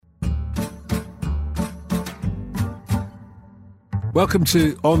Welcome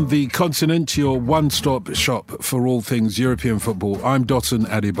to On the Continent, your one-stop shop for all things European football. I'm Dotun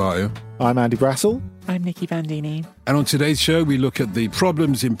Adebayo. I'm Andy Brassel. I'm Nikki Bandini. And on today's show, we look at the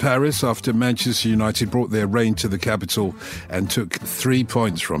problems in Paris after Manchester United brought their reign to the capital and took 3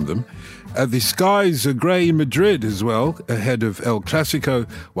 points from them. The skies are grey in Madrid as well, ahead of El Clasico,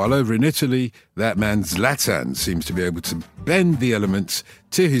 while over in Italy, that man Zlatan seems to be able to bend the elements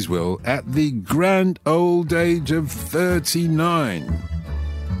to his will at the grand old age of 39.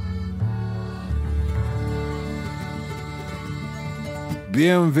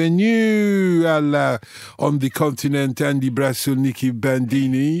 Bienvenue à la On the Continent, Andy Brassel, Nikki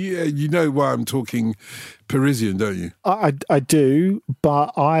Bandini. You know why I'm talking Parisian, don't you? I do,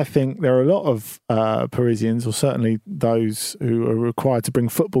 but I think there are a lot of Parisians, or certainly those who are required to bring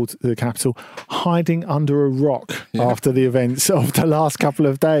football to the capital, hiding under a rock after the events of the last couple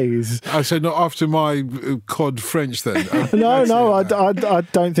of days. I said not after my cod French then. No, I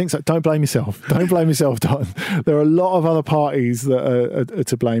don't think so. Don't blame yourself. Don't blame yourself, Don. There are a lot of other parties that are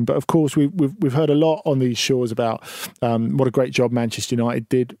to blame, but of course we've heard a lot on these shores about what a great job Manchester United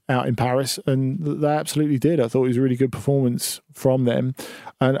did out in Paris, and they absolutely did. I thought it was a really good performance from them,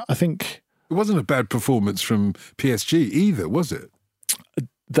 and I think it wasn't a bad performance from PSG either, was it?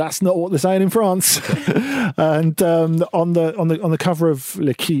 That's not what they're saying in France. And on the cover of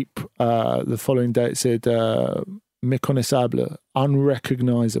L'Equipe the following day, it said méconnaissable,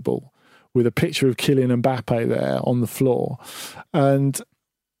 unrecognisable, with a picture of Kylian Mbappe there on the floor. And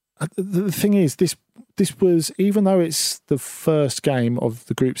the thing is, this was, even though it's the first game of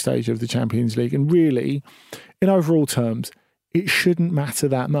the group stage of the Champions League, and really, in overall terms, it shouldn't matter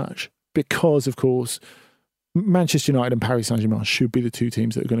that much because, of course, Manchester United and Paris Saint-Germain should be the two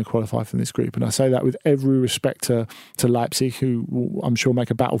teams that are going to qualify from this group. And I say that with every respect to Leipzig, who will, I'm sure,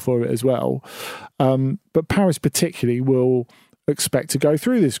 make a battle for it as well. But Paris particularly will expect to go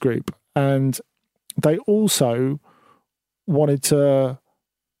through this group. And they also wanted to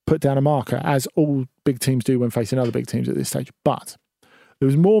put down a marker, as all big teams do when facing other big teams at this stage. But there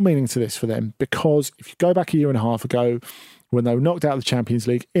was more meaning to this for them, because if you go back a year and a half ago, when they were knocked out of the Champions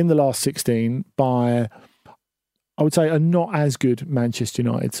League in the last 16 by, I would say, a not as good Manchester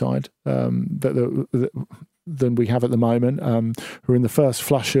United side than we have at the moment, who are in the first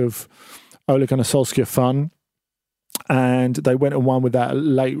flush of Ole Gunnar Solskjaer fun. And they went and won with that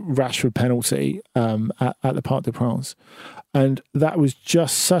late Rashford penalty at the Parc des Princes. And that was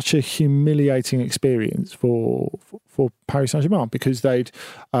just such a humiliating experience for Paris Saint-Germain, because they'd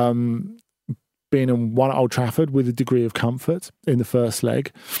been and won at Old Trafford with a degree of comfort in the first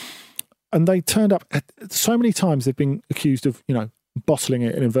leg. And they turned up so many times. They've been accused of, bottling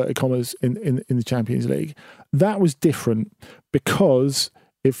it in inverted commas in the Champions League. That was different because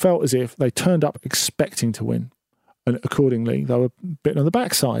it felt as if they turned up expecting to win. And accordingly, they were bitten on the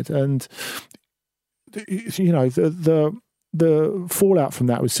backside. And, the fallout from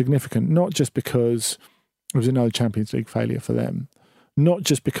that was significant, not just because it was another Champions League failure for them, not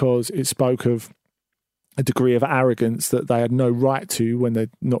just because it spoke of a degree of arrogance that they had no right to when they'd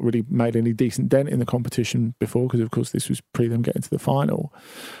not really made any decent dent in the competition before, because, of course, this was pre them getting to the final.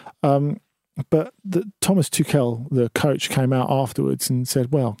 But Thomas Tuchel, the coach, came out afterwards and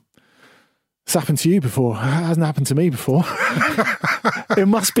said, well, it's happened to you before. It hasn't happened to me before. It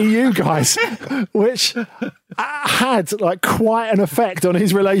must be you guys, which had quite an effect on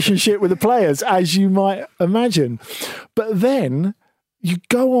his relationship with the players, as you might imagine. But then you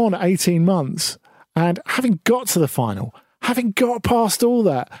go on 18 months and, having got to the final, having got past all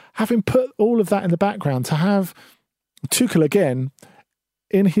that, having put all of that in the background, to have Tuchel again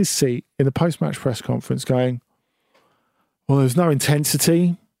in his seat in the post-match press conference going, well, there's no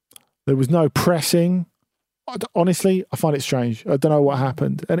intensity. There was no pressing. Honestly, I find it strange. I don't know what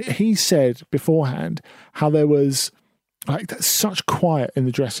happened. And he said beforehand how there was such quiet in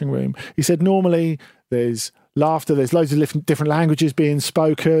the dressing room. He said normally there's laughter, there's loads of different languages being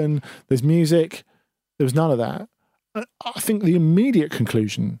spoken, there's music. There was none of that. I think the immediate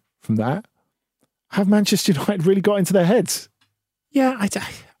conclusion from that, have Manchester United really got into their heads? Yeah,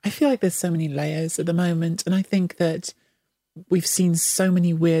 I feel like there's so many layers at the moment. And I think that we've seen so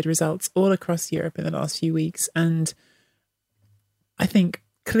many weird results all across Europe in the last few weeks. And I think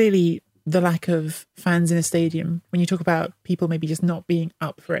clearly the lack of fans in a stadium, when you talk about people maybe just not being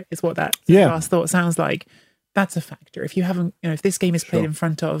up for it, is what that last thought sounds like. That's a factor. If you haven't, if this game is played in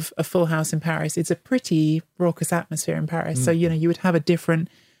front of a full house in Paris, it's a pretty raucous atmosphere in Paris. So, you would have a different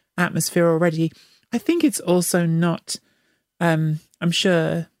atmosphere already. I think it's also not, I'm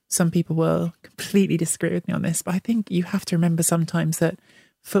sure some people will completely disagree with me on this, but I think you have to remember sometimes that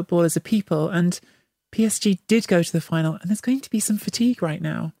football is a people, and PSG did go to the final, and there's going to be some fatigue right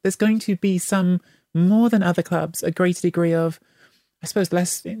now. There's going to be some, more than other clubs, a greater degree of, I suppose,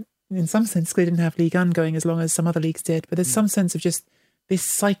 less, in some sense, they didn't have Ligue 1 going as long as some other leagues did, but there's some sense of just this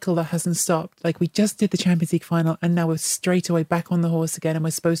cycle that hasn't stopped. Like, we just did the Champions League final, and now we're straight away back on the horse again, and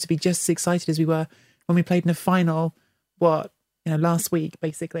we're supposed to be just as excited as we were when we played in a final, last week,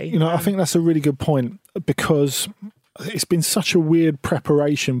 basically. I think that's a really good point, because it's been such a weird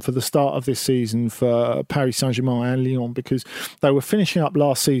preparation for the start of this season for Paris Saint-Germain and Lyon, because they were finishing up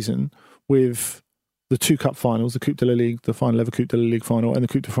last season with the two cup finals, the Coupe de la Ligue, the final ever Coupe de la Ligue final, and the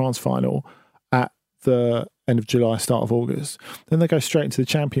Coupe de France final at the end of July, start of August. Then they go straight into the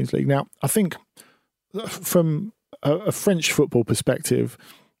Champions League. Now, I think from a French football perspective,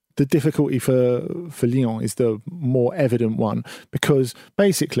 the difficulty for Lyon is the more evident one, because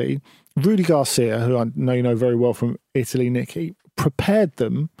basically Rudy Garcia, who I know you know very well from Italy, Nicky, prepared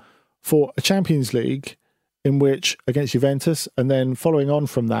them for a Champions League in which, against Juventus, and then following on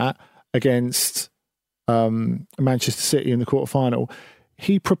from that against Manchester City in the quarterfinal,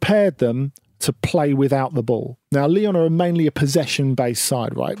 he prepared them to play without the ball. Now, Lyon are mainly a possession-based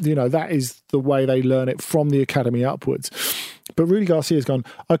side, right? That is the way they learn it from the academy upwards. But Rudy Garcia's gone,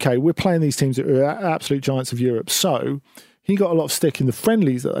 okay, we're playing these teams that are absolute giants of Europe. So he got a lot of stick in the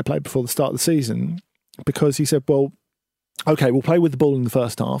friendlies that they played before the start of the season, because he said, well, okay, we'll play with the ball in the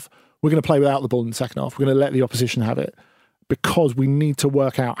first half. We're going to play without the ball in the second half. We're going to let the opposition have it, because we need to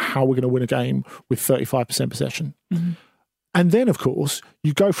work out how we're going to win a game with 35% possession. Mm-hmm. And then, of course,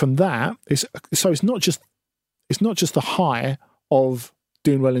 you go from that. So it's not just the high of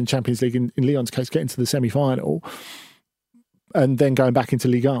doing well in the Champions League, in Lyon's case, getting to the semi-final, and then going back into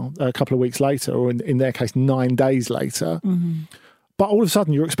Ligue 1 a couple of weeks later, or in their case, 9 days later. Mm-hmm. But all of a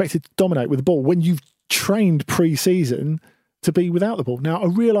sudden, you're expected to dominate with the ball when you've trained pre-season to be without the ball. Now, I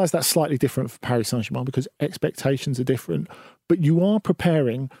realise that's slightly different for Paris Saint-Germain, because expectations are different, but you are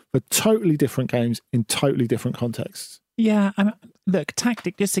preparing for totally different games in totally different contexts. Yeah, look,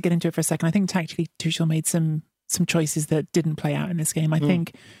 just to get into it for a second, I think tactically Tuchel made some choices that didn't play out in this game. I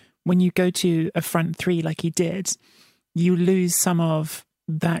think when you go to a front three like he did, you lose some of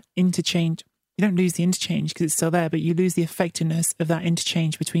that interchange. You don't lose the interchange because it's still there, but you lose the effectiveness of that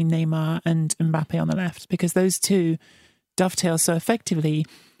interchange between Neymar and Mbappe on the left, because those two dovetail so effectively.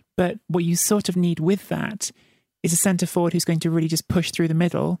 But what you sort of need with that is a centre forward who's going to really just push through the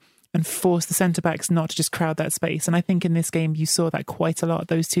middle and force the centre-backs not to just crowd that space. And I think in this game, you saw that quite a lot,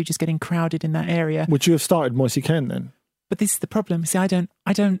 those two just getting crowded in that area. Would you have started Moise Kean then? But this is the problem. See, I don't,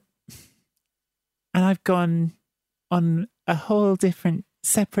 and I've gone on a whole different,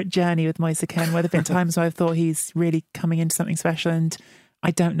 separate journey with Moise Kean, where there have been times where I've thought he's really coming into something special, and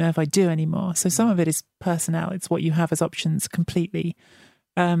I don't know if I do anymore. So some of it is personnel. It's what you have as options completely.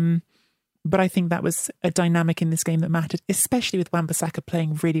 But I think that was a dynamic in this game that mattered, especially with Wan-Bissaka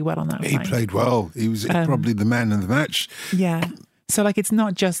playing really well on that He flank. played well. He was probably the man of the match. Yeah. So, it's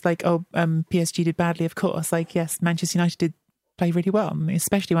not just PSG did badly, of course. Yes, Manchester United did play really well,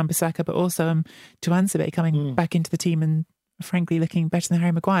 especially Wan-Bissaka, but also Tuanzebe coming back into the team and, frankly, looking better than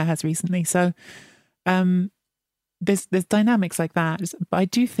Harry Maguire has recently. So, there's dynamics like that. But I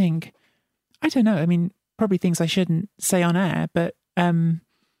do think, I don't know, probably things I shouldn't say on air, but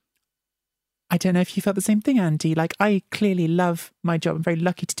I don't know if you felt the same thing, Andy. I clearly love my job. I'm very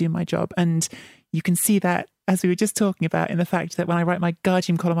lucky to do my job. And you can see that, as we were just talking about, in the fact that when I write my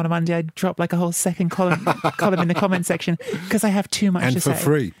Guardian column on a Monday, I drop a whole second column in the comment section because I have too much to say. And for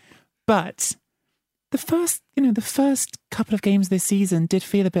free. But the first couple of games this season did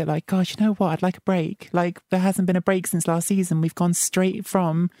feel a bit like, gosh, you know what? I'd like a break. There hasn't been a break since last season. We've gone straight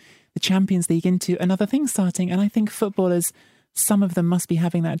from the Champions League into another thing starting. And I think footballers, some of them must be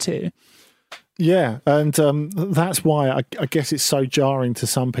having that too. Yeah, and that's why I guess it's so jarring to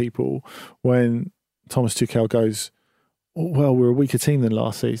some people when Thomas Tuchel goes, well, we're a weaker team than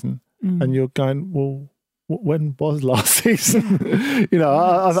last season. And you're going, well, when was last season?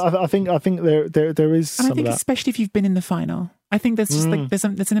 I think there is some and I think of that. Especially if you've been in the final. I think there's just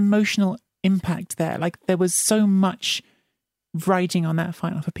there's an emotional impact there. There was so much riding on that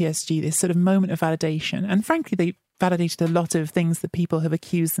final for PSG, this sort of moment of validation. And frankly, they validated a lot of things that people have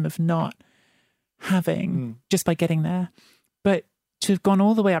accused them of not having just by getting there. But to have gone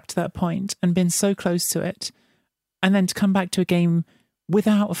all the way up to that point and been so close to it, and then to come back to a game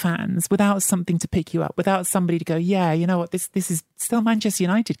without fans, without something to pick you up, without somebody to go, yeah, you know what, this is still Manchester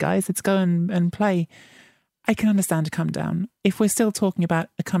United, guys, let's go and play. I can understand a come down. If we're still talking about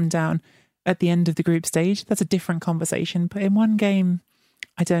a come down at the end of the group stage, that's a different conversation. But in one game,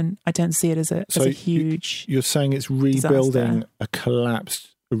 I don't see it as a huge. You're saying it's rebuilding disaster.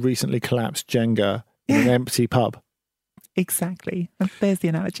 A recently collapsed Jenga in an empty pub. Exactly. There's the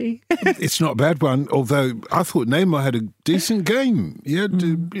analogy. It's not a bad one, although I thought Neymar had a decent game. He had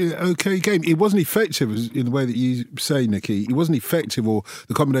an okay game. It wasn't effective in the way that you say, Nicky. It wasn't effective, or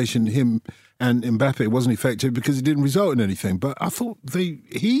the combination him and Mbappe wasn't effective because it didn't result in anything. But I thought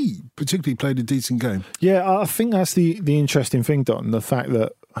he particularly played a decent game. Yeah, I think that's the interesting thing, Don, the fact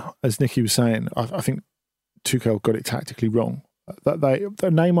that, as Nicky was saying, I think Tuchel got it tactically wrong. That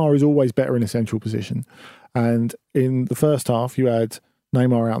Neymar is always better in a central position. And in the first half, you had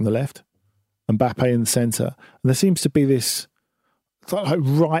Neymar out on the left, Mbappe in the centre. And there seems to be this like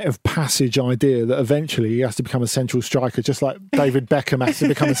rite of passage idea that eventually he has to become a central striker, just like David Beckham has to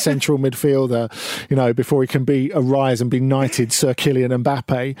become a central midfielder, before he can arise and be knighted Sir Kylian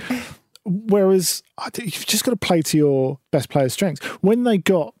Mbappe. Whereas you've just got to play to your best player's strengths. When they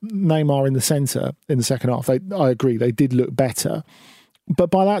got Neymar in the centre in the second half, I agree, they did look better.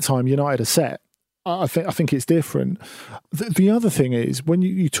 But by that time, United are set. I think it's different. The other thing is, when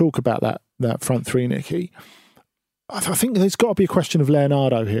you talk about that front three, Nicky, I think there's got to be a question of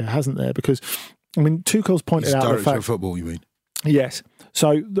Leonardo here, hasn't there? Because, Tuchel's pointed out the fact... Director of football, you mean? Yes.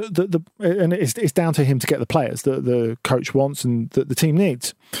 So, and it's down to him to get the players that the coach wants and that the team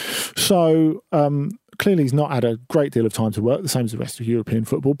needs. So, clearly he's not had a great deal of time to work, the same as the rest of European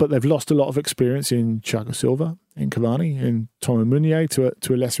football, but they've lost a lot of experience in Thiago Silva, in Cavani, in Thomas Meunier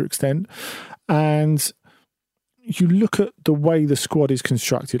to a lesser extent. And you look at the way the squad is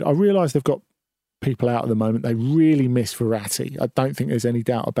constructed. I realise they've got people out at the moment. They really miss Verratti. I don't think there's any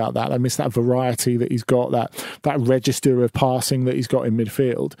doubt about that. They miss that variety that he's got, that register of passing that he's got in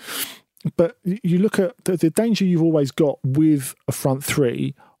midfield. But you look at the danger you've always got with a front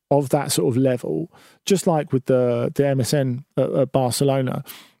three of that sort of level, just like with the MSN at Barcelona,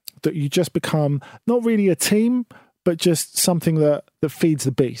 that you just become not really a team, but just something that feeds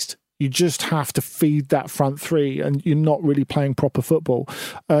the beast. You just have to feed that front three and you're not really playing proper football.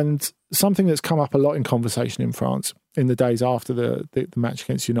 And something that's come up a lot in conversation in France in the days after the match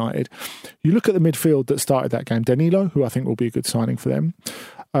against United, you look at the midfield that started that game, Danilo, who I think will be a good signing for them,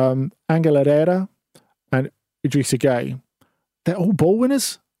 Angel Herrera and Idrissa Gueye, they're all ball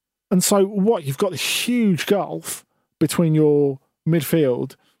winners. And so you've got this huge gulf between your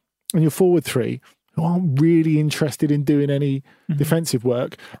midfield and your forward three, who aren't really interested in doing any defensive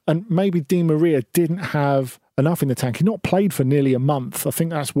work. And maybe Di Maria didn't have enough in the tank. He's not played for nearly a month. I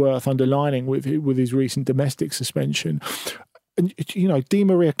think that's worth underlining with his recent domestic suspension. And, Di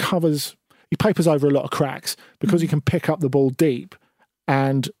Maria he papers over a lot of cracks because he can pick up the ball deep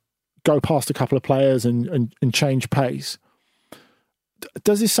and go past a couple of players and change pace.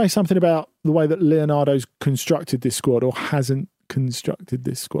 Does this say something about the way that Leonardo's constructed this squad or hasn't constructed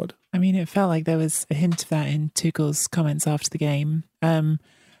this squad? It felt like there was a hint of that in Tuchel's comments after the game.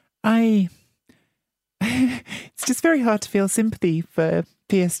 It's just very hard to feel sympathy for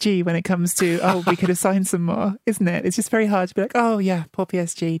PSG when it comes to, we could have signed some more, isn't it? It's just very hard to be like, oh yeah, poor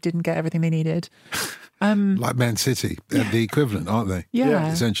PSG didn't get everything they needed. Like Man City, the equivalent, aren't they?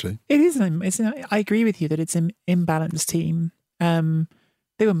 Yeah. Essentially. It is. I agree with you that it's an imbalanced team.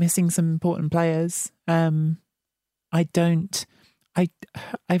 They were missing some important players. I've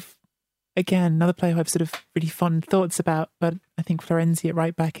again, another player who I've sort of really fond thoughts about, but I think Florenzi at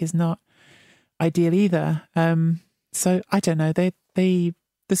right back is not ideal either. So I don't know. The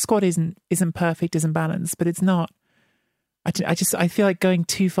squad isn't perfect, isn't balanced, but it's not. I feel like going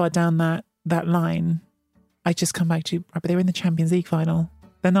too far down that line. I just come back to, but they were in the Champions League final.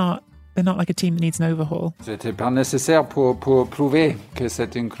 They're not like a team that needs an overhaul. C'était pas nécessaire pour prouver que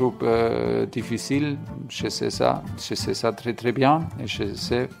c'est un groupe difficile. Je sais ça très très bien et je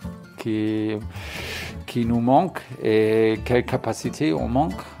sais qui nous manque et quelle capacité on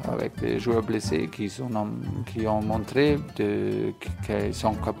manque avec des joueurs blessés qui ont montré qu'ils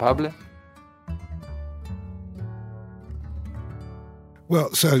sont capables.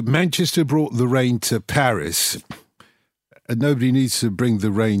 Well, so Manchester brought the rain to Paris. And nobody needs to bring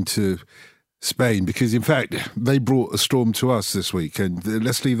the rain to Spain because, in fact, they brought a storm to us this week. And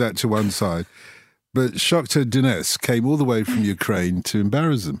let's leave that to one side. But Shakhtar Donetsk came all the way from Ukraine to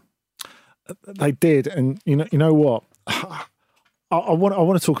embarrass them. They did. And you know what? I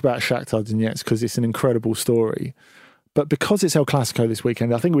want to talk about Shakhtar Donetsk because it's an incredible story. But because it's El Clasico this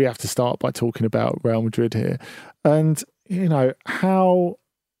weekend, I think we have to start by talking about Real Madrid here. And,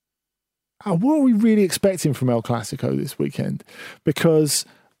 what are we really expecting from El Clasico this weekend? Because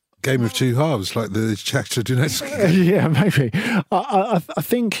game of two halves, like the Shakhtar Donetsk. Yeah, maybe. I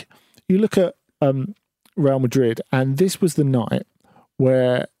think you look at Real Madrid, and this was the night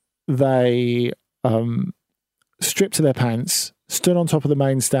where they stripped to their pants, stood on top of the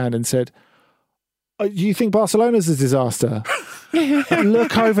main stand, and said, You think Barcelona's a disaster?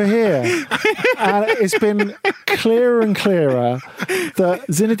 Look over here. And it's been clearer and clearer that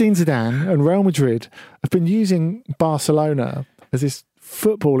Zinedine Zidane and Real Madrid have been using Barcelona as this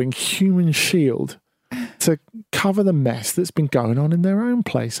footballing human shield to cover the mess that's been going on in their own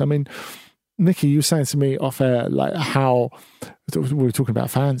place. I mean, Nicky, you were saying to me off air, like how we were talking about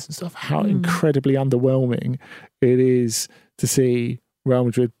fans and stuff, how incredibly underwhelming it is to see Real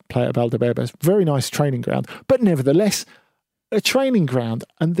Madrid play at Valdebebas. Very nice training ground, but nevertheless, a training ground.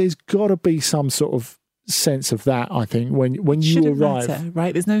 And there's got to be some sort of sense of that, I think, when you arrive. Matter,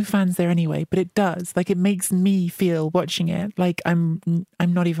 right? There's no fans there anyway, but it does. Like, it makes me feel watching it like I'm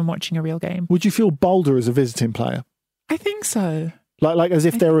not even watching a real game. Would you feel bolder as a visiting player? I think so. Like as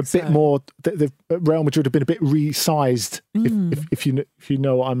if they're a bit more. Real Madrid have been a bit resized, if you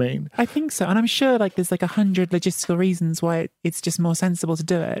know what I mean. I think so, and I'm sure like there's like 100 logistical reasons why it's just more sensible to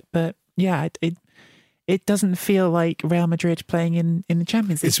do it. But yeah, it doesn't feel like Real Madrid playing in the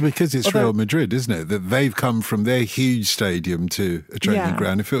Champions League. It's because it's Real Madrid, isn't it? That they've come from their huge stadium to a training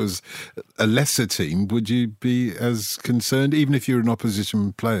ground. If it was a lesser team, would you be as concerned, even if you're an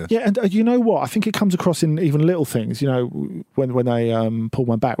opposition player? Yeah, and you know what? I think it comes across in even little things. You know, when they pulled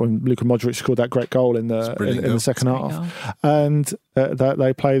one back, when Luka Modric scored that great goal in the second half, and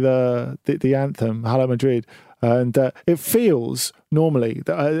they play the anthem, Hello Madrid. And it feels normally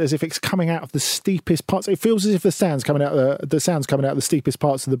as if it's coming out of the steepest parts. It feels as if the sound's coming out of the steepest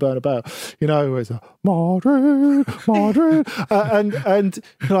parts of the Bernabeu. You know, it's Madrid, and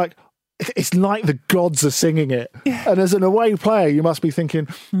like it's like the gods are singing it. Yeah. And as an away player, you must be thinking.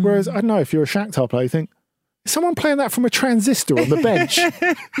 Whereas I don't know, if you're a Shakhtar player, you think, is someone playing that from a transistor on the bench?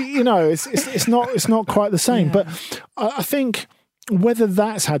 You know, it's not quite the same. Yeah. But I think. Whether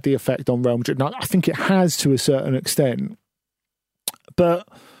that's had the effect on Real Madrid, I think it has to a certain extent. But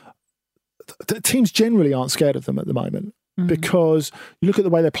teams generally aren't scared of them at the moment because you look at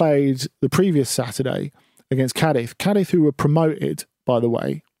the way they played the previous Saturday against Cadiz. Cadiz, who were promoted, by the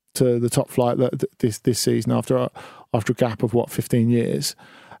way, to the top flight this season after a gap of 15 years,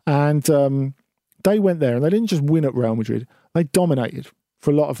 and they went there and they didn't just win at Real Madrid; they dominated for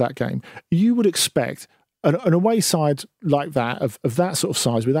a lot of that game. You would expect. An away side like that, of that sort of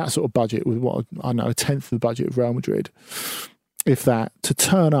size, with that sort of budget, with a tenth of the budget of Real Madrid, if that, to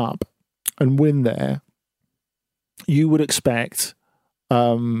turn up and win there, you would expect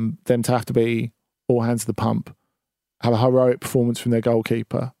them to have to be all hands to the pump, have a heroic performance from their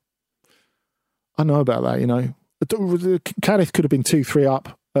goalkeeper. I know about that, you know. Cadiz could have been 2-3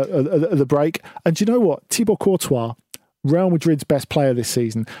 up at the break. And do you know what? Thibaut Courtois, Real Madrid's best player this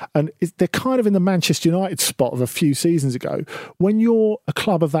season, and they're kind of in the Manchester United spot of a few seasons ago. When you're a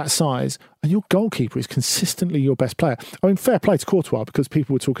club of that size and your goalkeeper is consistently your best player, I mean, fair play to Courtois, because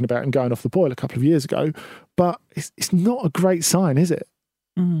people were talking about him going off the boil a couple of years ago, but it's not a great sign, is it?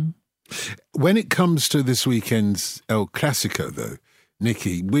 When it comes to this weekend's El Clasico, though,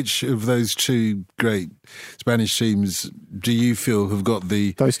 Nicky, which of those two great Spanish teams do you feel have got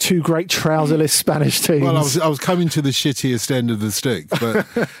those two great trouserless Spanish teams? Well, I was coming to the shittiest end of the stick, but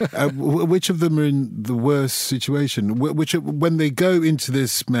which of them are in the worst situation? Which, when they go into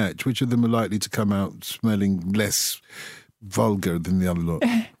this match, which of them are likely to come out smelling less vulgar than the other lot?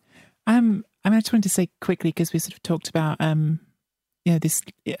 I just wanted to say quickly, because we sort of talked about this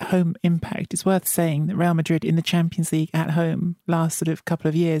home impact. It's worth saying that Real Madrid in the Champions League at home last sort of couple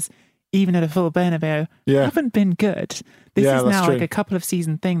of years, even at a full Bernabeu, haven't been good. This is now like a couple of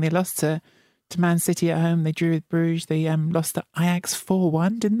season thing. They lost to Man City at home. They drew with Bruges. They lost to Ajax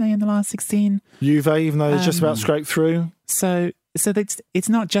 4-1, didn't they, in the last 16? Juve, even though they just about scraped through. So it's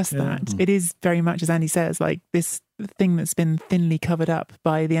not just that. It is very much, as Andy says, like this thing that's been thinly covered up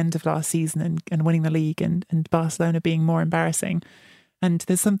by the end of last season and winning the league and Barcelona being more embarrassing. And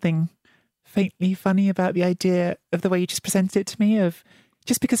there's something faintly funny about the idea of the way you just presented it to me, of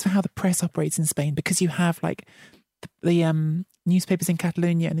just because of how the press operates in Spain, because you have like the newspapers in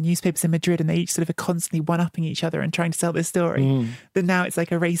Catalonia and the newspapers in Madrid, and they each sort of are constantly one-upping each other and trying to sell this story. That now it's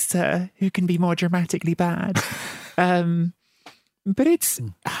like a race to who can be more dramatically bad. But it's,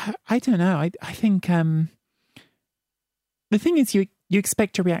 I don't know. I think the thing is you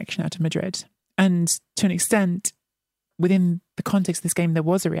expect a reaction out of Madrid, and to an extent, within the context of this game, there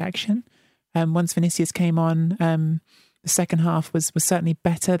was a reaction. Once Vinicius came on, the second half was certainly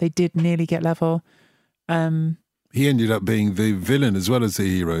better. They did nearly get level. He ended up being the villain as well as the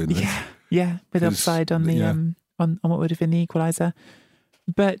hero. Yeah, with offside on the on what would have been the equaliser.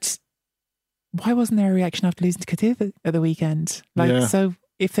 But why wasn't there a reaction after losing to Cadiz at the weekend? So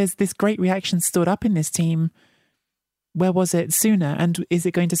if there's this great reaction stored up in this team, where was it sooner? And is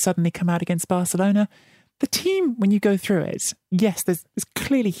it going to suddenly come out against Barcelona? The team, when you go through it, yes, there's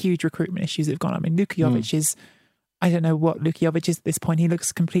clearly huge recruitment issues that have gone on. I mean, Luka Jovic is, I don't know what Luka Jovic is at this point. He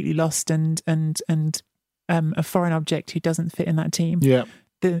looks completely lost and a foreign object who doesn't fit in that team. Yeah.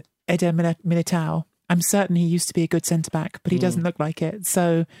 The Eder Militao, I'm certain he used to be a good centre-back, but he doesn't look like it.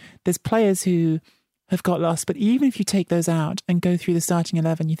 So there's players who have got lost. But even if you take those out and go through the starting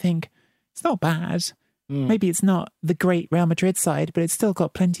 11, you think, it's not bad. Maybe it's not the great Real Madrid side, but it's still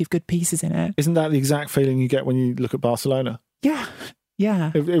got plenty of good pieces in it. Isn't that the exact feeling you get when you look at Barcelona? Yeah.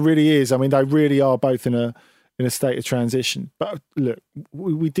 It really is. I mean, they really are both in a state of transition. But look,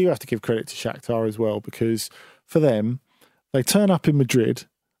 we do have to give credit to Shakhtar as well, because for them, they turn up in Madrid.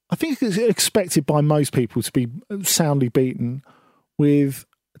 I think it's expected by most people to be soundly beaten with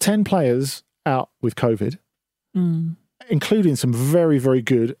 10 players out with COVID. Including some very, very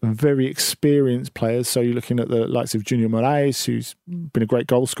good and very experienced players. So you're looking at the likes of Junior Moraes, who's been a great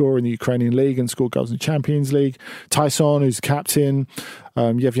goal scorer in the Ukrainian league and scored goals in the Champions League. Tyson, who's the captain.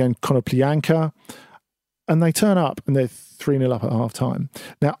 Yevgen Konoplyanka. And they turn up and they're 3-0 up at half time.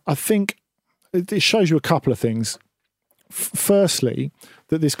 Now, I think it shows you a couple of things. Firstly,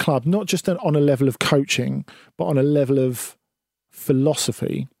 that this club, not just on a level of coaching, but on a level of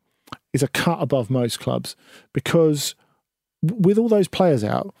philosophy, is a cut above most clubs, because with all those players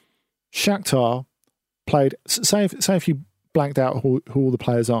out, Shakhtar played, say if you blanked out who all the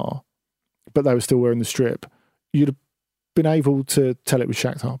players are, but they were still wearing the strip, you'd have been able to tell it was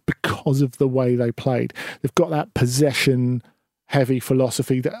Shakhtar because of the way they played. They've got that possession-heavy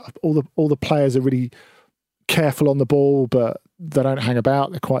philosophy that all the players are really careful on the ball, but they don't hang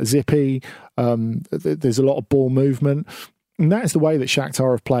about. They're quite zippy. There's a lot of ball movement. And that is the way that Shakhtar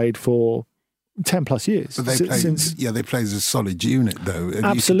have played for 10 plus years. But they play as a solid unit, though. And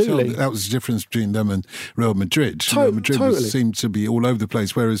absolutely. That was the difference between them and Real Madrid. Real Madrid seemed to be all over the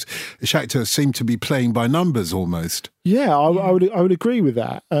place, whereas Shakhtar seemed to be playing by numbers almost. Yeah, I would agree with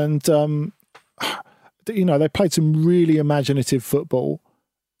that. And, they played some really imaginative football.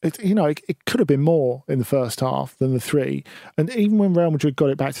 It could have been more in the first half than the 3. And even when Real Madrid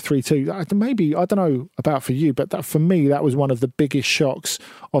got it back to 3-2, maybe, I don't know about for you, but for me, that was one of the biggest shocks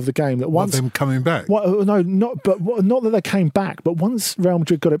of the game. That once them coming back? Not that they came back, but once Real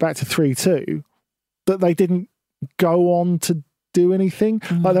Madrid got it back to 3-2, that they didn't go on to do anything.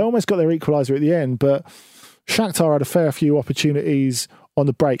 Like, they almost got their equaliser at the end, but Shakhtar had a fair few opportunities on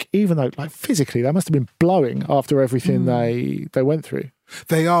the break, even though, like, physically they must have been blowing after everything they went through.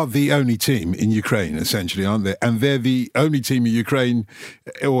 They are the only team in Ukraine, essentially, aren't they? And they're the only team in Ukraine,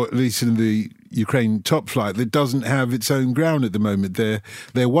 or at least in the Ukraine top flight, that doesn't have its own ground at the moment. They're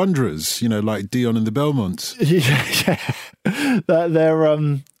wanderers, like Dion and the Belmonts. They've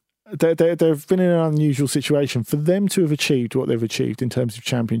been in an unusual situation. For them to have achieved what they've achieved in terms of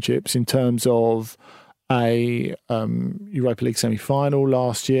championships, in terms of a Europa League semi-final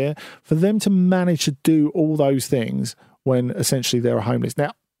last year, for them to manage to do all those things when essentially they're homeless.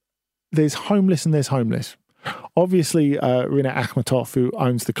 Now, there's homeless and there's homeless. Obviously, Rinat Akhmatov, who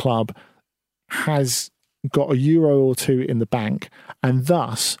owns the club, has got €1 or 2 in the bank, and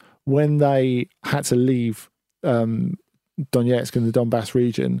thus, when they had to leave Donetsk in the Donbass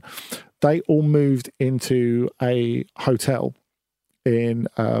region, they all moved into a hotel. In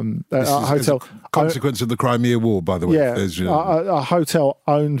a hotel, consequence of the Crimea War, by the way. Yeah, a hotel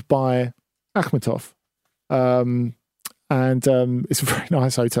owned by Akhmatov. And it's a very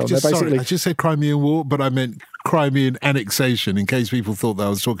nice hotel. I just said Crimean War, but I meant Crimean annexation, in case people thought that I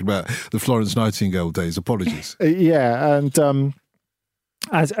was talking about the Florence Nightingale days. Apologies. Yeah, and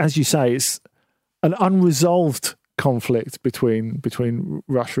as you say, it's an unresolved conflict between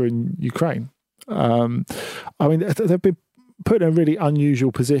Russia and Ukraine. They've been put in a really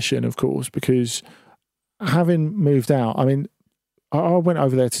unusual position, of course, because having moved out, I went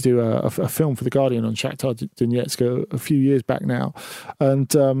over there to do a film for The Guardian on Shakhtar Donetsk a few years back now. And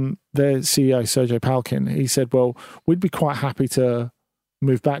their CEO, Sergei Palkin, he said, well, we'd be quite happy to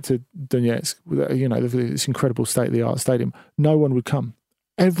move back to Donetsk. This incredible state-of-the-art stadium. No one would come.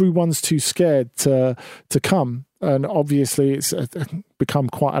 Everyone's too scared to come. And obviously it's become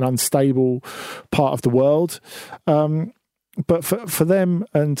quite an unstable part of the world. But for them,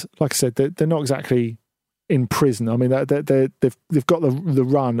 and like I said, they're not exactly in prison. They've got the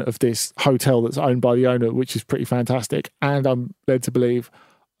run of this hotel that's owned by the owner, which is pretty fantastic. And I'm led to believe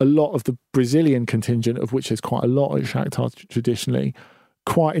a lot of the Brazilian contingent, of which there's quite a lot at Shakhtar traditionally,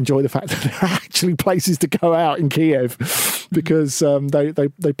 quite enjoy the fact that there are actually places to go out in Kiev, because they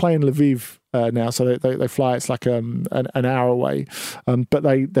play in Lviv now, so they fly. It's like an hour away, but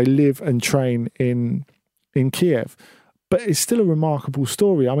they live and train in Kiev. But it's still a remarkable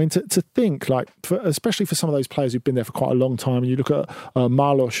story. I mean, to think, like, especially for some of those players who've been there for quite a long time, and you look at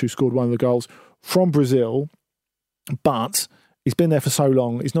Marlos, who scored one of the goals from Brazil, but he's been there for so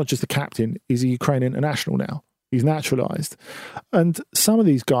long. He's not just the captain, he's a Ukrainian international now. He's naturalised. And some of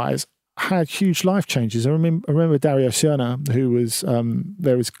these guys had huge life changes. I remember Dario Serna, who was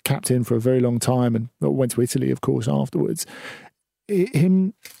there as captain for a very long time and went to Italy, of course, afterwards.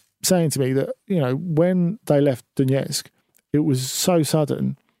 Him saying to me that, when they left Donetsk, it was so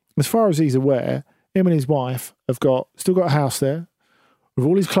sudden. As far as he's aware, him and his wife have still got a house there with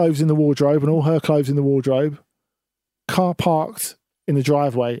all his clothes in the wardrobe and all her clothes in the wardrobe, car parked in the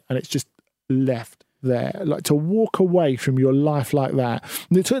driveway, and it's just left there. Like, to walk away from your life like that.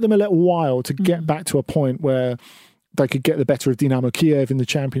 And it took them a little while to get back to a point where they could get the better of Dynamo Kiev in the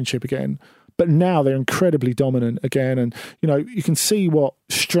championship again. But now they're incredibly dominant again. And, you can see what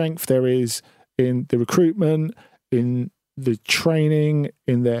strength there is in the recruitment, in the training,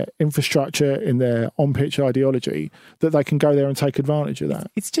 in their infrastructure, in their on-pitch ideology, that they can go there and take advantage of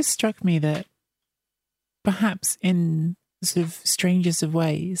that. It's just struck me that perhaps in sort of strangest of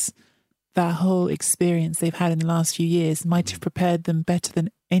ways, that whole experience they've had in the last few years might have prepared them better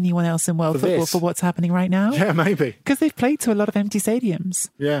than anyone else in world football for what's happening right now. Yeah, maybe. Because they've played to a lot of empty stadiums.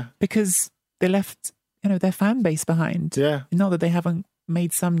 Yeah. Because they left, their fan base behind. Yeah. Not that they haven't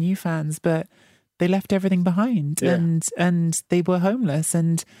made some new fans, but they left everything behind, yeah. and they were homeless.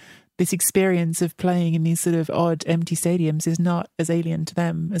 And this experience of playing in these sort of odd empty stadiums is not as alien to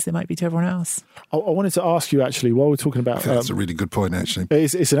them as it might be to everyone else. I wanted to ask you, actually, while we're talking about... That's a really good point, actually.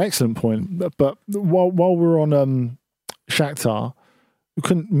 It's an excellent point. But while we're on Shakhtar, we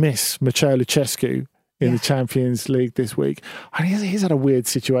couldn't miss Mircea Lucescu in the Champions League this week. And he's had a weird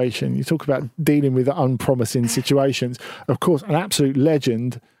situation. You talk about dealing with unpromising situations. Of course, an absolute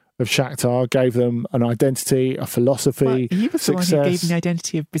legend of Shakhtar, gave them an identity, a philosophy. Well, he was the one who gave them the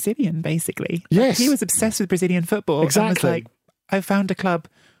identity of Brazilian, basically. Yes. He was obsessed with Brazilian football. Exactly. And was like, I've found a club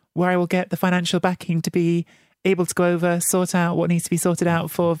where I will get the financial backing to be able to go over, sort out what needs to be sorted out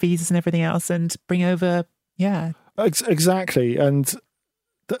for visas and everything else, and bring over, Exactly. And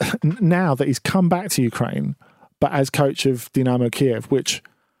now that he's come back to Ukraine, but as coach of Dynamo Kiev, which,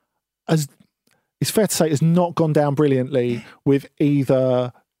 as it's fair to say, has not gone down brilliantly with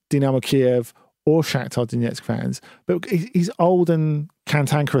either Dynamo Kiev or Shakhtar Donetsk fans, but he's old and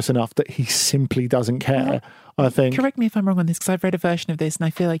cantankerous enough that he simply doesn't care. I think. Correct me if I'm wrong on this, because I've read a version of this, and I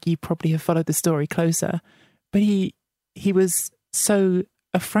feel like you probably have followed the story closer. But he was so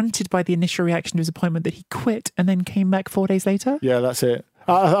affronted by the initial reaction to his appointment that he quit and then came back 4 days later. Yeah, that's it.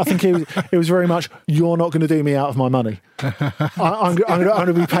 I think it was very much, you're not going to do me out of my money. I'm going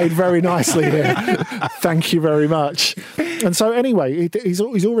to be paid very nicely here. Thank you very much. And so anyway, he's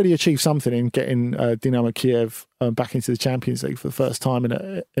already achieved something in getting Dynamo Kiev back into the Champions League for the first time in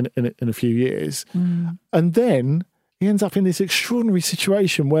a few years. And then he ends up in this extraordinary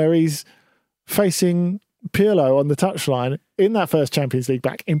situation where he's facing Pirlo on the touchline in that first Champions League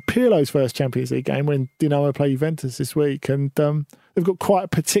back, in Pirlo's first Champions League game when Dinamo play Juventus this week. And they've got quite a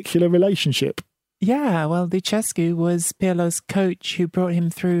particular relationship. Yeah, well, Lucescu was Pirlo's coach who brought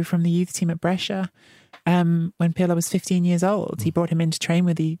him through from the youth team at Brescia when Pirlo was 15 years old. He brought him in to train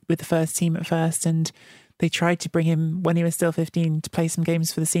with the first team at first, and they tried to bring him when he was still 15 to play some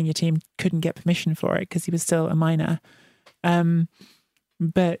games for the senior team. Couldn't get permission for it because he was still a minor.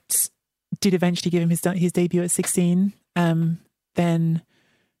 But did eventually give him his debut at 16. Then,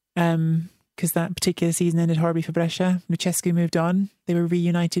 because that particular season ended horribly for Brescia, Lucescu moved on. They were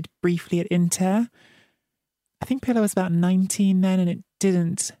reunited briefly at Inter. I think Pirlo was about 19 then, and it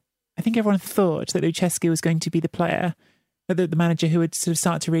didn't. I think everyone thought that Lucescu was going to be the player, the manager who would sort of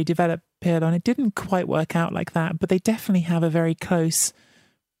start to really develop Pirlo, and it didn't quite work out like that. But they definitely have a very close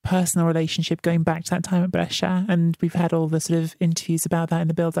personal relationship going back to that time at Brescia, and we've had all the sort of interviews about that in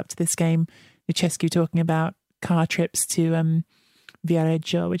the build up to this game. Lucescu talking about car trips to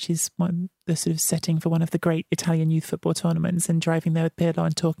Viareggio, which is the sort of setting for one of the great Italian youth football tournaments, and driving there with Pirlo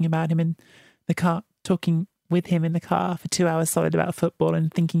and talking about him in the car, talking with him in the car for 2 hours solid about football,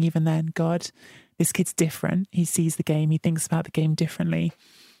 and thinking even then, God, this kid's different. He sees the game, he thinks about the game differently.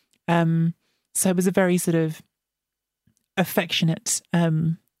 So it was a very sort of affectionate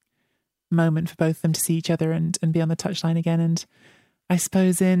moment for both of them to see each other and be on the touchline again. And I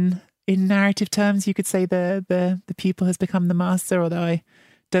suppose in narrative terms, you could say the pupil has become the master, although I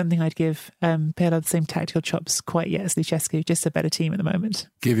don't think I'd give Pirlo the same tactical chops quite yet as Lucescu, just a better team at the moment.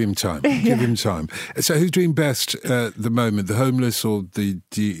 Give him time. Give him time. So who's doing best at the moment, the homeless or the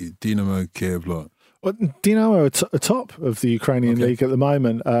Dynamo Kiev lot? Well, Dynamo are top of the Ukrainian league at the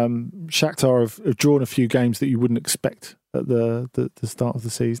moment. Shakhtar have drawn a few games that you wouldn't expect at the start of the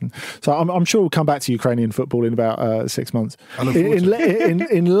season. So I'm sure we'll come back to Ukrainian football in about 6 months.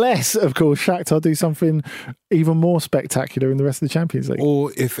 Unless, of course, Shakhtar do something even more spectacular in the rest of the Champions League.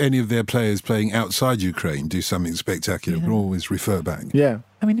 Or if any of their players playing outside Ukraine do something spectacular, we'll always refer back. Yeah.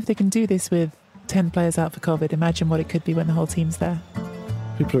 I mean, if they can do this with 10 players out for COVID, imagine what it could be when the whole team's there.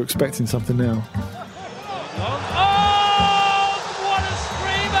 People are expecting something now.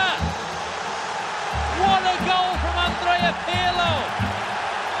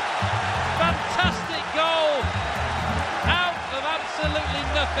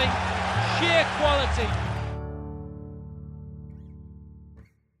 Sheer quality.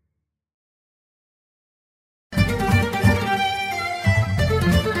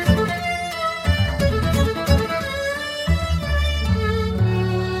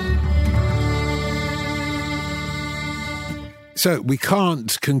 So we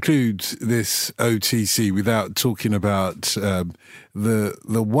can't conclude this OTC without talking about the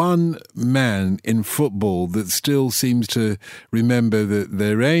one man in football that still seems to remember that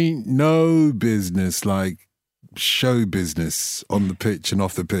there ain't no business like show business on the pitch and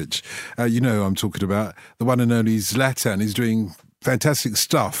off the pitch. I'm talking about the one and only Zlatan. Is doing fantastic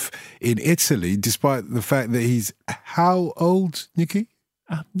stuff in Italy, despite the fact that he's how old, Nikki?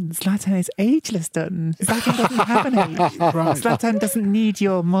 Zlatan is ageless, Dutton. Zlatan doesn't have an age. Right. Zlatan doesn't need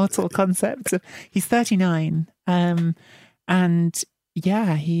your mortal concept. He's 39. He...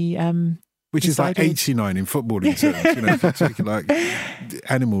 Which is like 89 in footballing terms, if you take it like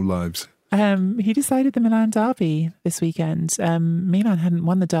animal lives. He decided the Milan derby this weekend. Milan hadn't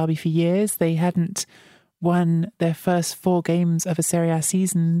won the derby for years. They hadn't won their first 4 games of a Serie A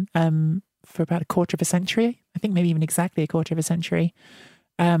season for about a quarter of a century. I think maybe even exactly a quarter of a century.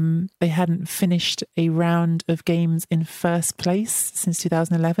 They hadn't finished a round of games in first place since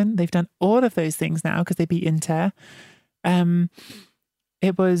 2011. They've done all of those things now because they beat Inter. It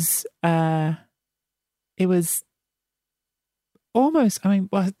was almost,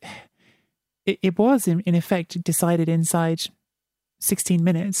 it was in effect decided inside 16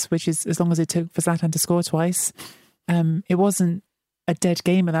 minutes, which is as long as it took for Zlatan to score twice. It wasn't a dead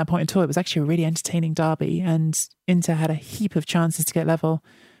game at that point at all. It was actually a really entertaining derby, and Inter had a heap of chances to get level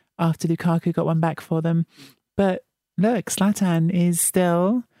after Lukaku got one back for them. But look, Zlatan is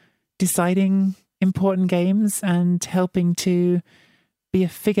still deciding important games and helping to be a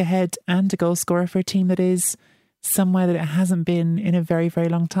figurehead and a goal scorer for a team that is somewhere that it hasn't been in a very, very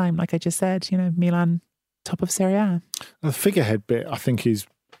long time. Like I just said, Milan, top of Serie A. The figurehead bit, I think, is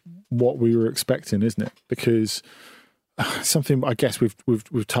what we were expecting, isn't it? Because something I guess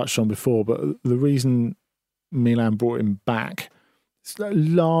we've touched on before, but the reason Milan brought him back is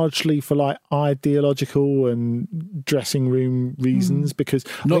largely for like ideological and dressing room reasons. Because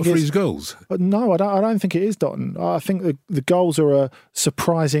not for his goals. No, I don't think it is, Dotton. I think the goals are a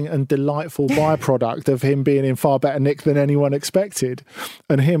surprising and delightful byproduct of him being in far better nick than anyone expected,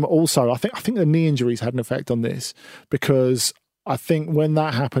 and him also. I think the knee injuries had an effect on this, because I think when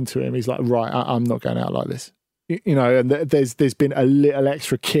that happened to him, he's like, right, I'm not going out like this. And there's been a little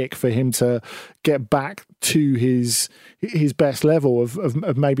extra kick for him to get back to his best level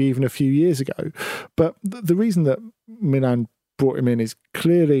of maybe even a few years ago. But the reason that Milan brought him in is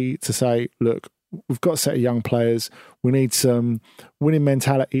clearly to say, look, we've got a set of young players. We need some winning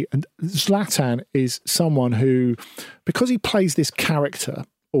mentality. And Zlatan is someone who, because he plays this character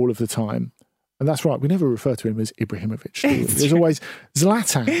all of the time, and that's right, we never refer to him as Ibrahimović. There's always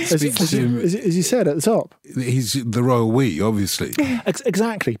Zlatan, as you said at the top. He's the royal we, obviously.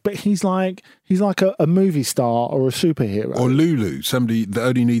 Exactly, but he's like a movie star or a superhero. Or Lulu, somebody that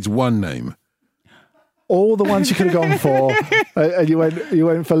only needs one name. All the ones you could have gone for, and you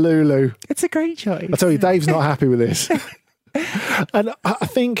went for Lulu. It's a great choice. I tell you, Dave's not happy with this. And I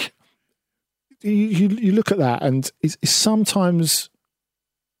think you look at that, and it's sometimes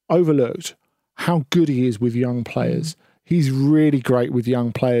overlooked how good he is with young players. He's really great with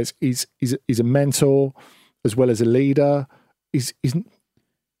young players. He's a mentor as well as a leader. He's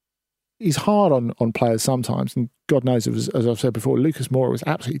hard on players sometimes, and God knows, as I've said before, Lucas Moura was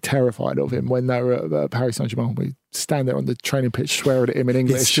absolutely terrified of him when they were at Paris Saint-Germain. We stand there on the training pitch swearing at him in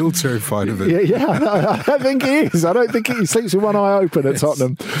English. He's still terrified of him. Yeah, I think he is. I don't think he sleeps with one eye open at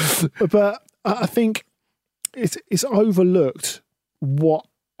Tottenham. But I think it's overlooked what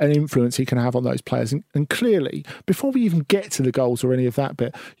an influence he can have on those players. And clearly, before we even get to the goals or any of that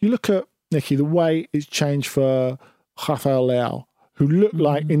bit, you look at, Nicky, the way it's changed for Rafael Leao, who looked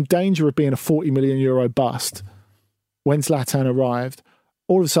like in danger of being a 40 million euro bust when Zlatan arrived.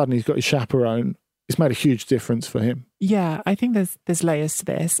 All of a sudden, he's got his chaperone. It's made a huge difference for him. Yeah, I think there's layers to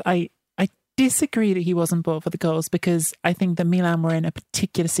this. I disagree that he wasn't bought for the goals, because I think that Milan were in a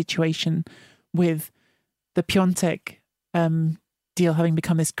particular situation with the Piontek deal having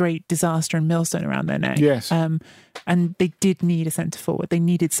become this great disaster and millstone around their neck. Yes. And they did need a centre forward. They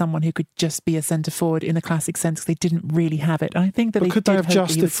needed someone who could just be a centre forward in the classic sense, because they didn't really have it. And I think that could they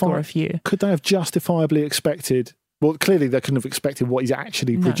have score a few. Could they have justifiably expected? Well, clearly they couldn't have expected what he's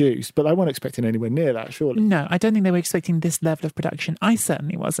actually produced, but they weren't expecting anywhere near that, surely. No, I don't think they were expecting this level of production. I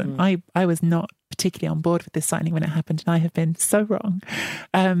certainly wasn't. I was not particularly on board with this signing when it happened, and I have been so wrong.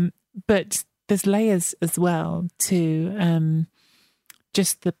 But there's layers as well to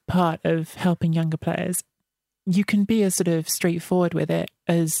just the part of helping younger players. You can be as sort of straightforward with it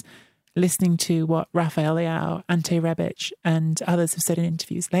as listening to what Rafael Leao, Ante Rebic and others have said in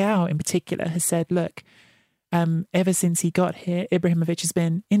interviews. Leao in particular has said, look, ever since he got here, Ibrahimović has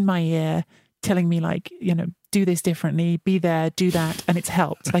been in my ear telling me, like, you know, do this differently, be there, do that, and it's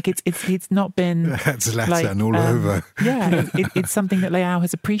helped. Like it's not been that's Zlatan like, all over. Yeah, it's something that Leao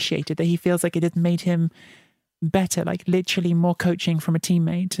has appreciated, that he feels like it has made him better, like literally more coaching from a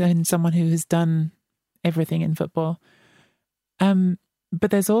teammate and someone who has done everything in football. But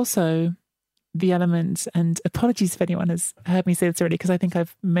there's also the element, and apologies if anyone has heard me say this already, because I think I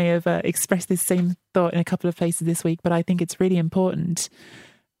may have expressed this same thought in a couple of places this week, but I think it's really important,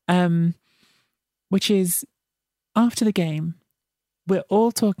 which is after the game, we're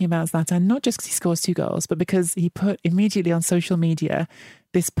all talking about Zlatan, not just because he scores 2 goals, but because he put immediately on social media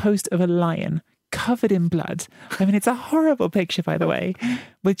this post of a lion covered in blood. I mean, it's a horrible picture, by the way,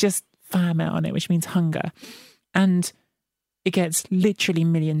 with just fame on it, which means hunger. And it gets literally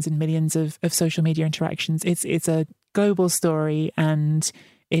millions and millions of social media interactions. It's a global story, and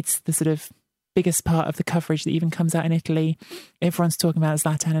it's the sort of biggest part of the coverage that even comes out in Italy. Everyone's talking about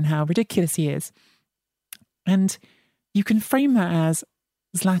Zlatan and how ridiculous he is. And you can frame that as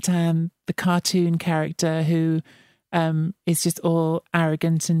Zlatan, the cartoon character who is just all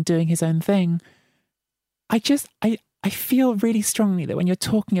arrogant and doing his own thing. I feel really strongly that when you're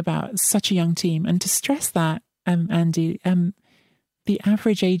talking about such a young team, and to stress that, Andy, the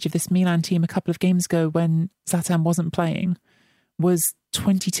average age of this Milan team a couple of games ago when Zlatan wasn't playing was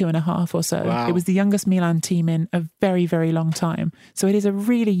 22 and a half or so. Wow. It was the youngest Milan team in a very, very long time. So it is a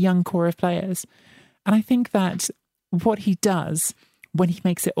really young core of players. And I think that what he does when he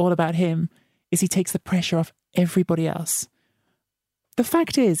makes it all about him is he takes the pressure off everybody else. The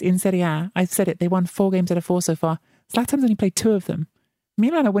fact is, in Serie A, I've said it, they won 4 games out of 4 so far. Zlatan's only played 2 of them.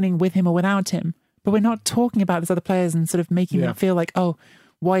 Milan are winning with him or without him, but we're not talking about these other players and sort of making them feel like, oh,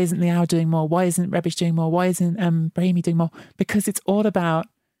 why isn't Leao doing more? Why isn't Rebic doing more? Why isn't Brahimi doing more? Because it's all about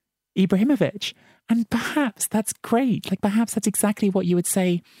Ibrahimović. And perhaps that's great. Like, perhaps that's exactly what you would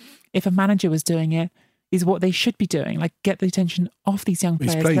say if a manager was doing it, is what they should be doing. Like, get the attention off these young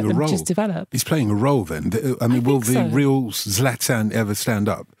players, let them just develop. He's playing a role then. I mean, will the real Zlatan ever stand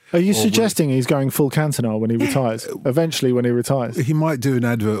up? Are you suggesting he's going full Cantona when he retires? Eventually, when he retires? He might do an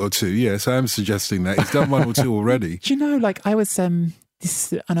advert or 2. Yes, I am suggesting that. He's done 1 or 2 already. Do you know, like, I was,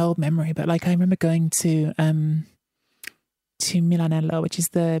 this is an old memory, but like I remember going to Milanello, which is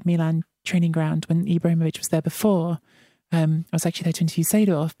the Milan training ground, when Ibrahimović was there before. I was actually there to interview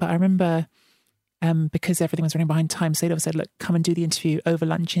Seedorf, but I remember because everything was running behind time, Seedorf said, look, come and do the interview over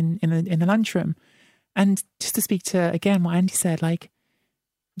lunch in the lunchroom. And just to speak to, again, what Andy said, like,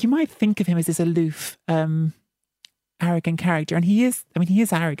 you might think of him as this aloof, arrogant character. And he is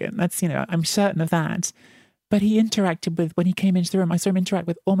arrogant. That's, I'm certain of that. But he interacted with, when he came into the room, I saw him interact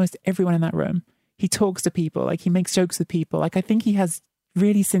with almost everyone in that room. He talks to people, like he makes jokes with people. Like, I think he has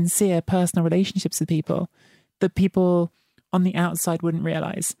really sincere personal relationships with people that people on the outside wouldn't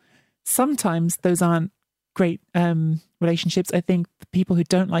realize. Sometimes those aren't great relationships. I think the people who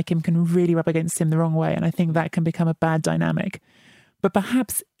don't like him can really rub against him the wrong way. And I think that can become a bad dynamic. But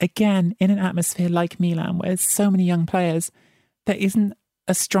perhaps, again, in an atmosphere like Milan, where there's so many young players, there isn't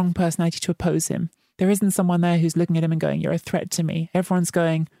a strong personality to oppose him. There isn't someone there who's looking at him and going, you're a threat to me. Everyone's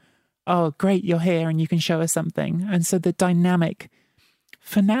going, oh, great, you're here and you can show us something. And so the dynamic,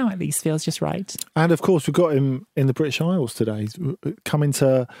 for now at least, feels just right. And of course, we've got him in the British Isles today, coming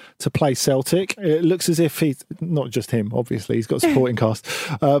to play Celtic. It looks as if he's, not just him, obviously, he's got a supporting cast,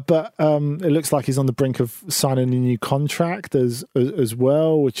 but it looks like he's on the brink of signing a new contract as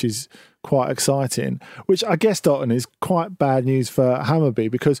well, which is quite exciting, which I guess, Dotton, is quite bad news for Hammarby,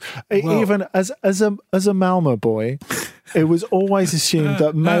 because even as a Malmo boy, it was always assumed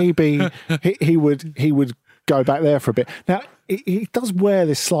that maybe he would go back there for a bit. Now, he does wear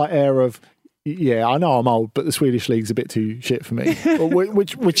this slight air of, yeah, I know I'm old, but the Swedish league's a bit too shit for me.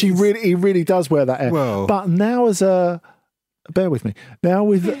 which he really does wear that air. Well, but now as a bear with me. Now,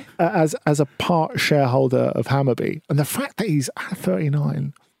 with as a part shareholder of Hammarby, and the fact that he's at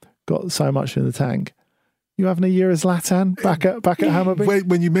 39, got so much in the tank. You having a year as Zlatan back at Hammarby?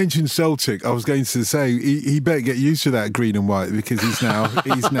 When you mentioned Celtic, I was going to say he better get used to that green and white, because he now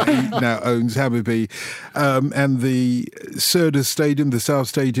owns Hammarby, and the Söder Stadium, the South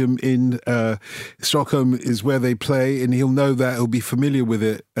Stadium in Stockholm, is where they play, and he'll know that. He'll be familiar with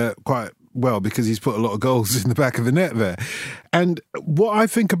it quite well, because he's put a lot of goals in the back of the net there. And what I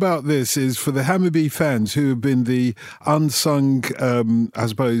think about this is, for the Hammarby fans who have been the unsung, I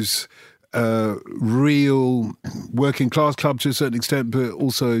suppose, real working class club to a certain extent, but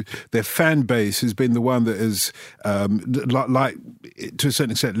also their fan base has been the one that has, like to a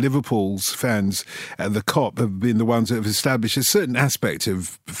certain extent, Liverpool's fans at the COP have been the ones that have established a certain aspect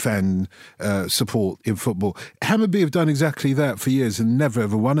of fan support in football. Hammarby have done exactly that for years and never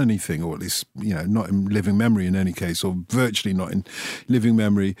ever won anything, or at least, not in living memory in any case, or virtually not in living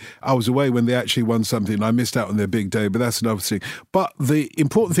memory. I was away when they actually won something and I missed out on their big day, but that's another thing. But the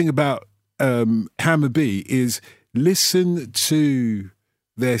important thing about Hammarby is listen to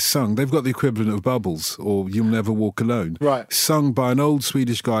their song. They've got the equivalent of Bubbles or You'll Never Walk Alone. Right. Sung by an old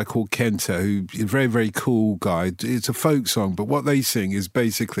Swedish guy called Kenta, who is a very, very cool guy. It's a folk song, but what they sing is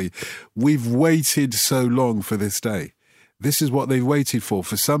basically, we've waited so long for this day. This is what they've waited for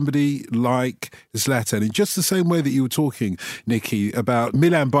somebody like Zlatan. In just the same way that you were talking, Nikki, about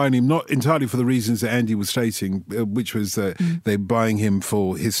Milan buying him, not entirely for the reasons that Andy was stating, which was that they're buying him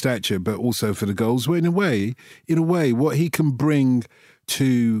for his stature, but also for the goals. Well, in a way, what he can bring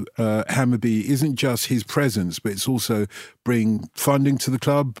to Hammarby isn't just his presence, but it's also bring funding to the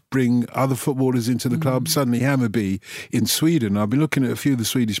club, bring other footballers into the club. Suddenly Hammarby in Sweden, I've been looking at a few of the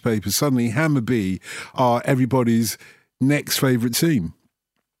Swedish papers, suddenly Hammarby are everybody's next favourite team,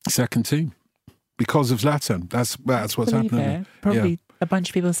 second team, because of Zlatan. That's what's happening. Probably a bunch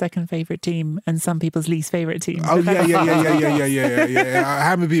of people's second favourite team and some people's least favourite team. Oh yeah.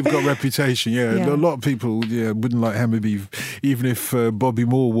 Hammarby have got a reputation. Yeah, a lot of people wouldn't like Hammarby, even if Bobby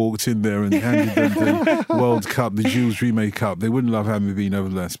Moore walked in there and handed them the World Cup, the Jules Rimet Cup. They wouldn't love Hammarby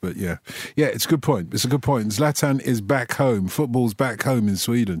nevertheless. But yeah, it's a good point. It's a good point. Zlatan is back home. Football's back home in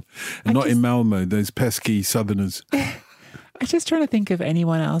Sweden, and not in Malmö. Those pesky Southerners. I'm just trying to think of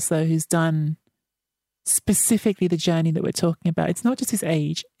anyone else, though, who's done specifically the journey that we're talking about. It's not just his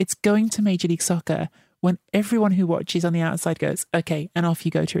age. It's going to Major League Soccer when everyone who watches on the outside goes, okay, and off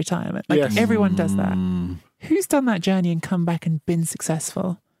you go to retirement. Everyone does that. Who's done that journey and come back and been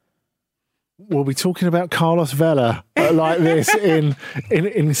successful? We'll be talking about Carlos Vela like this in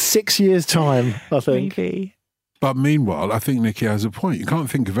 6 years' time, I think. Maybe. But meanwhile, I think Nicky has a point. You can't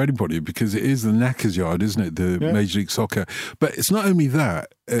think of anybody, because it is the knackers yard, isn't it? The Major League Soccer. But it's not only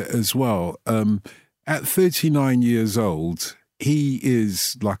that as well. At 39 years old, he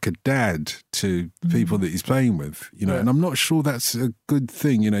is like a dad to people that he's playing with, and I'm not sure that's a good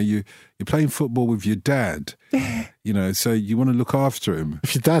thing. You're playing football with your dad, so you want to look after him.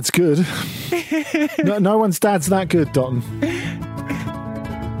 If your dad's good. no one's dad's that good, Don.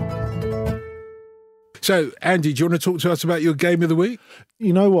 So, Andy, do you want to talk to us about your game of the week?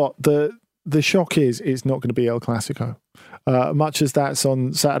 You know what? The shock is it's not going to be El Clasico. Much as that's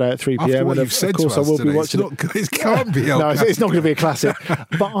on Saturday at 3 p.m. After what you've said to us I will today, be watching it can't be El Clasico. No, it's not going to be a classic.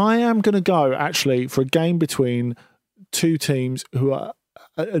 But I am going to go, actually, for a game between two teams who are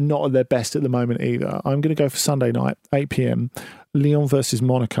not at their best at the moment either. I'm going to go for Sunday night, 8 p.m, Lyon versus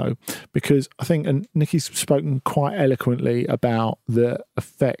Monaco, because I think, and Nicky's spoken quite eloquently about the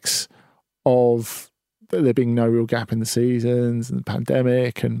effects of there being no real gap in the seasons and the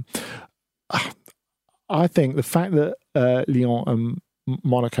pandemic. And I think the fact that Lyon and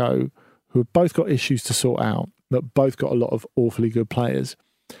Monaco, who have both got issues to sort out, but both got a lot of awfully good players,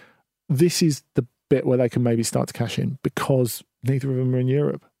 this is the bit where they can maybe start to cash in, because neither of them are in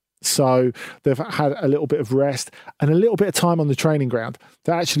Europe. So they've had a little bit of rest and a little bit of time on the training ground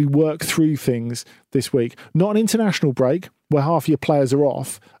to actually work through things this week. Not an international break where half your players are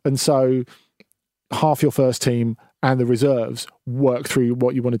off, and so half your first team and the reserves work through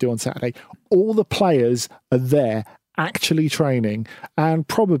what you want to do on Saturday. All the players are there actually training, and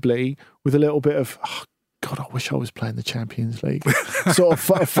probably with a little bit of, God, I wish I was playing the Champions League, sort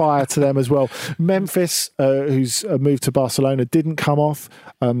of fire to them as well. Memphis, who's moved to Barcelona, didn't come off,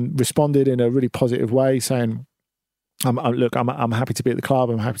 responded in a really positive way, saying, look, I'm happy to be at the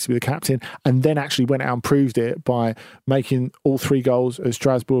club, I'm happy to be the captain, and then actually went out and proved it by making all 3 goals at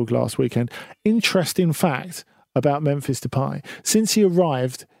Strasbourg last weekend. Interesting fact about Memphis Depay. Since he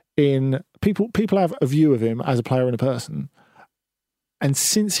arrived in... People have a view of him as a player and a person, and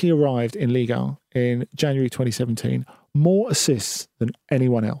since he arrived in Liga in January 2017, more assists than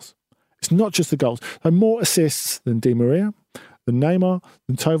anyone else. It's not just the goals. So more assists than Di Maria, than Neymar,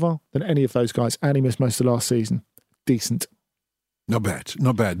 than Tovar, than any of those guys. And he missed most of last season. Decent. Not bad,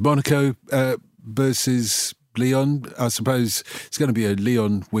 not bad. Monaco versus Lyon. I suppose it's going to be a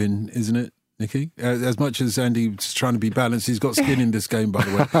Lyon win, isn't it, Nikki? As much as Andy's trying to be balanced, he's got skin in this game, by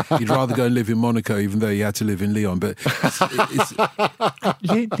the way. He'd rather go and live in Monaco, even though he had to live in Lyon. But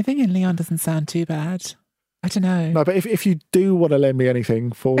living in Lyon doesn't sound too bad. I don't know. No, but if you do want to lend me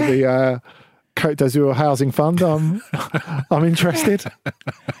anything for the Côte d'Azur Housing Fund, I'm interested.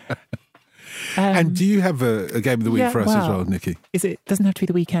 And do you have a game of the week for us as well, Nikki? It doesn't have to be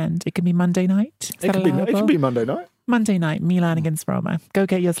the weekend. It can be Monday night. It can be Monday night. Monday night, Milan against Roma. Go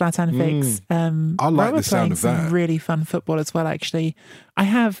get your Zlatan fix. I like Roma the sound of that. some really fun football as well, actually. I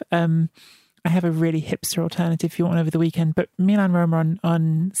have a really hipster alternative if you want over the weekend, but Milan-Roma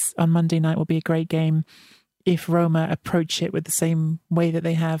on Monday night will be a great game if Roma approach it with the same way that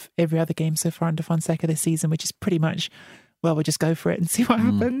they have every other game so far under Fonseca this season, which is pretty much, well, we'll just go for it and see what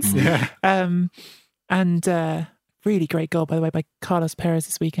happens. Yeah. And really great goal, by the way, by Carlos Perez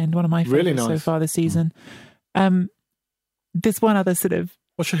this weekend. One of my favourites so far this season. There's one other sort of...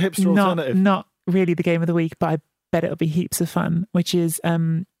 What's your hipster alternative? Not really the game of the week, but I bet it'll be heaps of fun, which is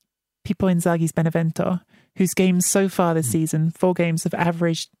Pippo Inzaghi's Benevento, whose games so far this season, 4 games have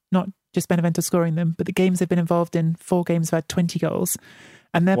averaged, not just Benevento scoring them, but the games they've been involved in, 4 games have had 20 goals.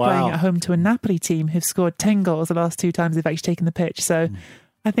 And they're playing at home to a Napoli team who've scored 10 goals the last 2 times they've actually taken the pitch. So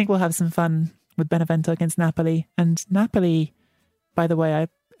I think we'll have some fun with Benevento against Napoli. And Napoli, by the way, are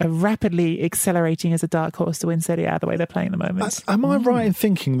rapidly accelerating as a dark horse to win Serie A the way they're playing at the moment. Am I right in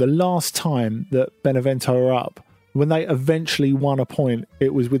thinking the last time that Benevento were up, when they eventually won a point,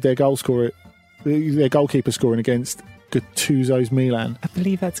 it was with their goalkeeper scoring against Gattuso's Milan? I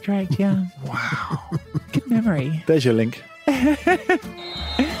believe that's correct, yeah. Wow. Good memory. There's your link.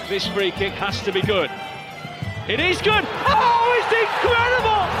 This free kick has to be good. It is good. Oh, it's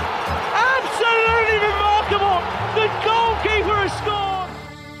incredible! Absolutely remarkable. The goalkeeper has scored.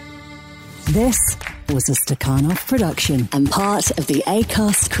 This was a Stakhanov production and part of the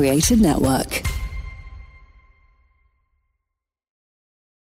Acast Creative Network.